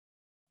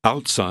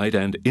Outside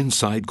and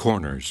inside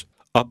corners,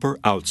 upper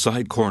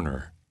outside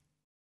corner.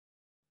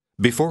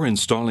 Before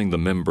installing the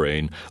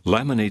membrane,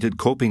 laminated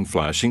coping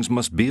flashings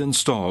must be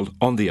installed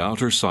on the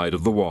outer side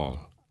of the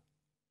wall.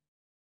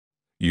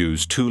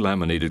 Use 2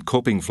 laminated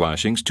coping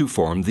flashings to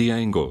form the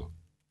angle.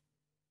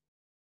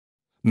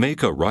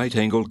 Make a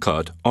right-angle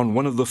cut on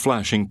one of the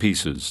flashing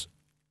pieces.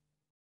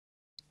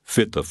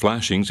 Fit the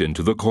flashings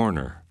into the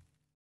corner.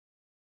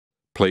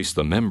 Place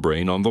the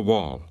membrane on the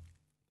wall.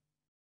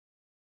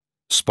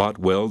 Spot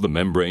weld the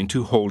membrane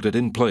to hold it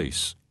in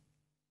place.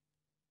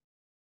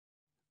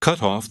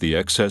 Cut off the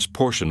excess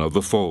portion of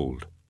the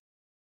fold.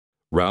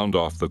 Round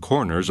off the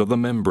corners of the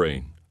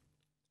membrane.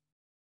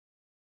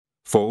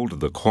 Fold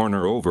the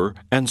corner over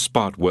and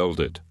spot weld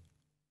it.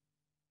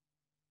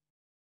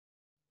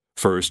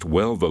 First,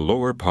 weld the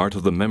lower part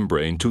of the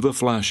membrane to the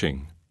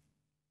flashing.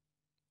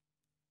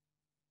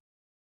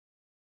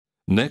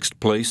 Next,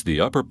 place the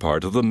upper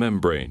part of the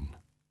membrane.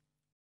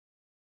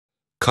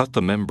 Cut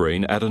the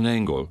membrane at an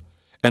angle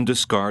and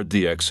discard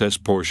the excess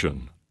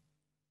portion.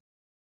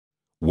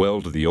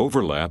 Weld the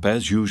overlap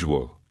as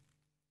usual.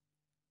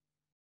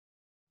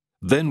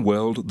 Then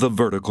weld the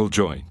vertical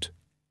joint.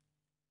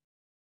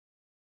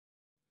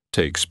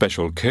 Take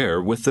special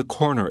care with the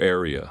corner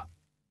area.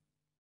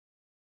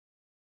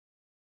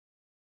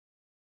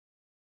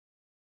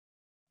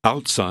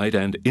 Outside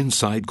and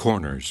inside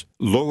corners,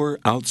 lower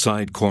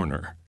outside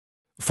corner.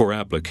 For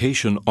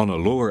application on a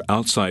lower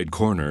outside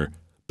corner,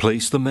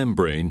 place the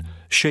membrane,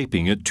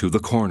 shaping it to the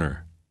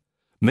corner.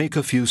 Make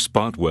a few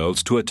spot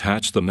welds to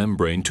attach the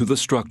membrane to the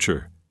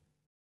structure.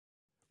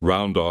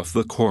 Round off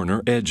the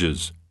corner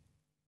edges.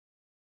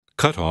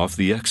 Cut off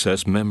the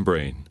excess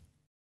membrane.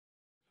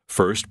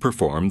 First,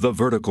 perform the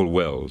vertical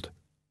weld.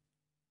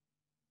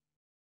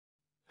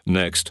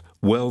 Next,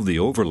 weld the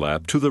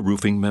overlap to the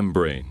roofing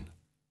membrane.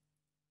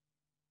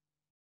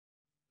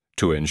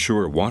 To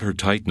ensure water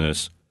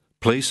tightness,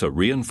 place a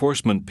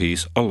reinforcement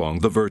piece along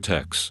the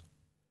vertex.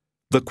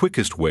 The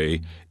quickest way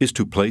is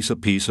to place a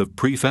piece of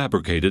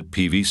prefabricated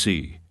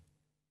PVC.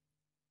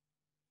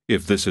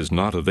 If this is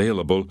not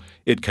available,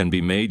 it can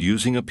be made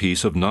using a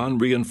piece of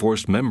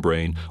non-reinforced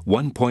membrane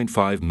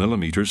 1.5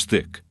 millimeters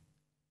thick.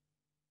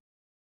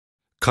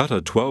 Cut a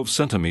 12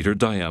 centimeter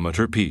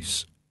diameter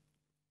piece.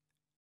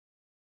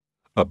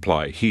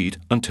 Apply heat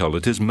until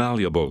it is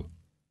malleable.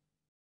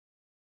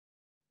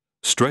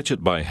 Stretch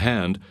it by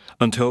hand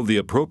until the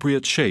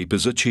appropriate shape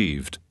is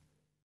achieved.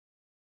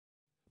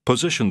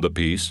 Position the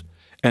piece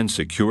and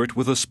secure it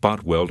with a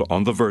spot weld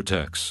on the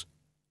vertex.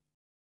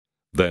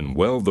 Then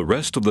weld the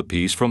rest of the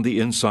piece from the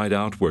inside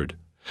outward,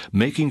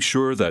 making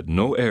sure that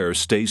no air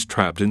stays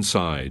trapped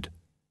inside.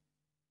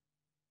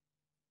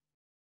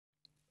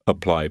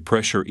 Apply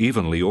pressure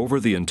evenly over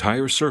the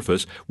entire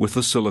surface with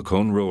a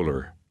silicone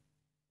roller.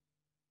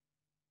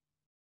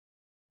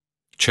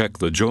 Check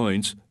the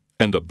joints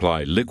and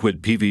apply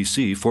liquid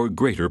PVC for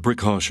greater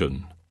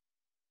precaution.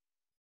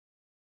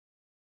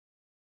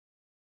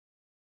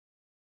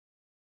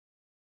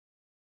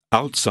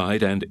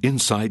 Outside and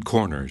inside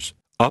corners,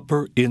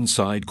 upper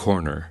inside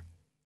corner.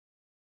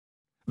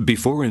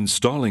 Before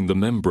installing the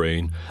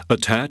membrane,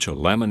 attach a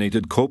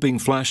laminated coping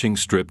flashing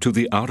strip to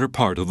the outer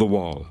part of the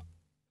wall.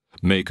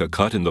 Make a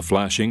cut in the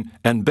flashing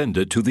and bend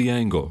it to the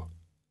angle.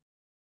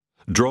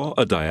 Draw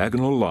a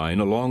diagonal line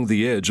along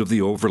the edge of the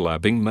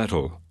overlapping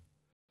metal.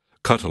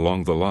 Cut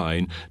along the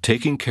line,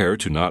 taking care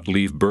to not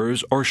leave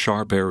burrs or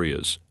sharp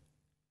areas.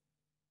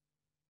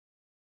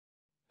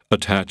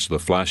 Attach the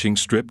flashing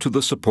strip to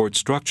the support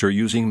structure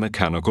using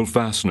mechanical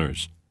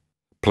fasteners.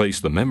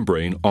 Place the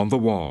membrane on the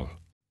wall.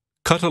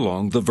 Cut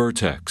along the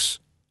vertex.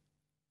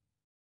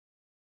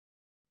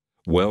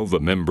 Weld the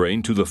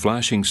membrane to the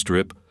flashing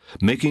strip,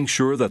 making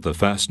sure that the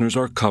fasteners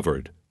are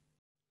covered.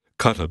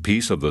 Cut a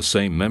piece of the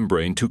same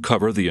membrane to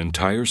cover the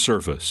entire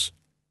surface.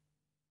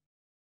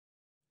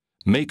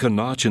 Make a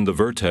notch in the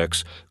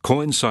vertex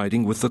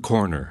coinciding with the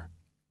corner.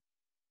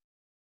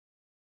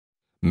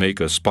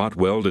 Make a spot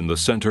weld in the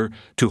center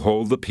to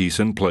hold the piece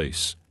in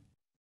place.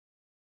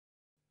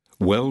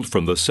 Weld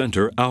from the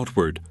center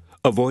outward,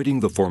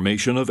 avoiding the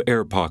formation of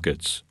air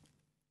pockets.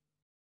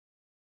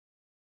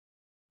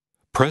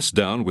 Press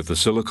down with the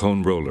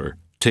silicone roller,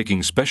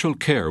 taking special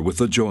care with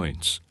the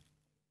joints.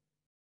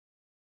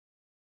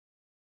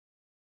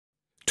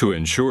 To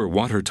ensure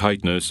water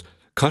tightness,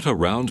 cut a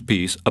round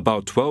piece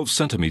about 12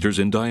 centimeters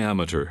in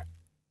diameter.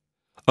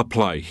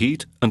 Apply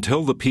heat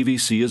until the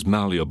PVC is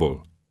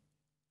malleable.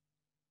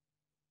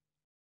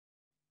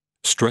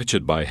 Stretch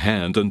it by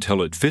hand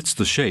until it fits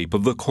the shape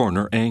of the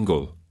corner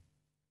angle.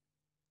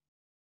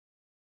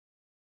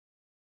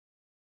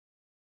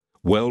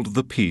 Weld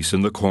the piece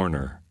in the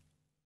corner.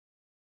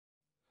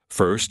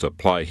 First,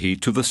 apply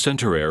heat to the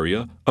center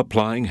area,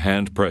 applying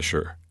hand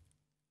pressure.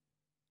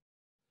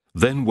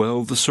 Then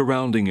weld the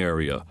surrounding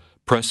area,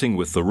 pressing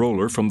with the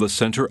roller from the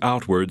center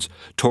outwards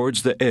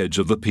towards the edge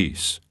of the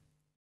piece.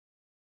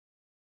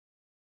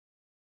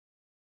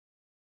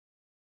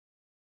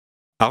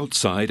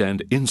 Outside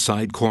and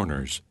inside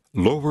corners,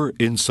 lower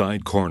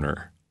inside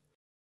corner.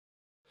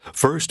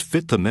 First,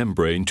 fit the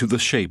membrane to the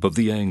shape of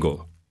the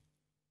angle.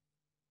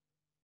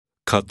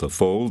 Cut the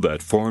fold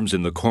that forms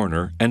in the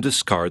corner and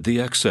discard the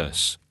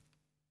excess.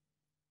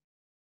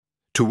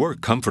 To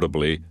work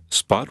comfortably,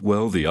 spot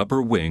weld the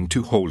upper wing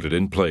to hold it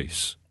in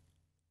place.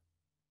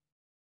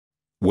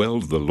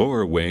 Weld the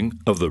lower wing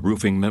of the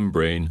roofing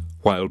membrane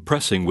while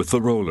pressing with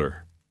the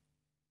roller.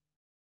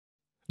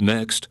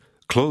 Next,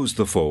 close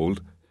the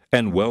fold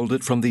and weld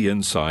it from the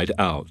inside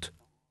out.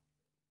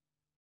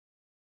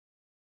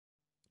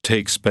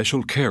 Take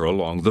special care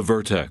along the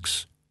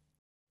vertex.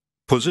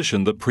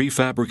 Position the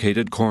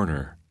prefabricated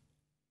corner.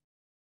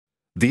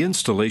 The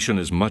installation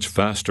is much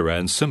faster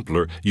and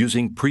simpler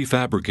using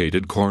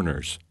prefabricated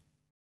corners.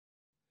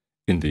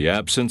 In the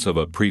absence of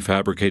a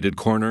prefabricated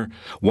corner,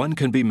 one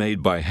can be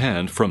made by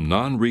hand from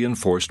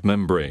non-reinforced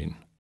membrane.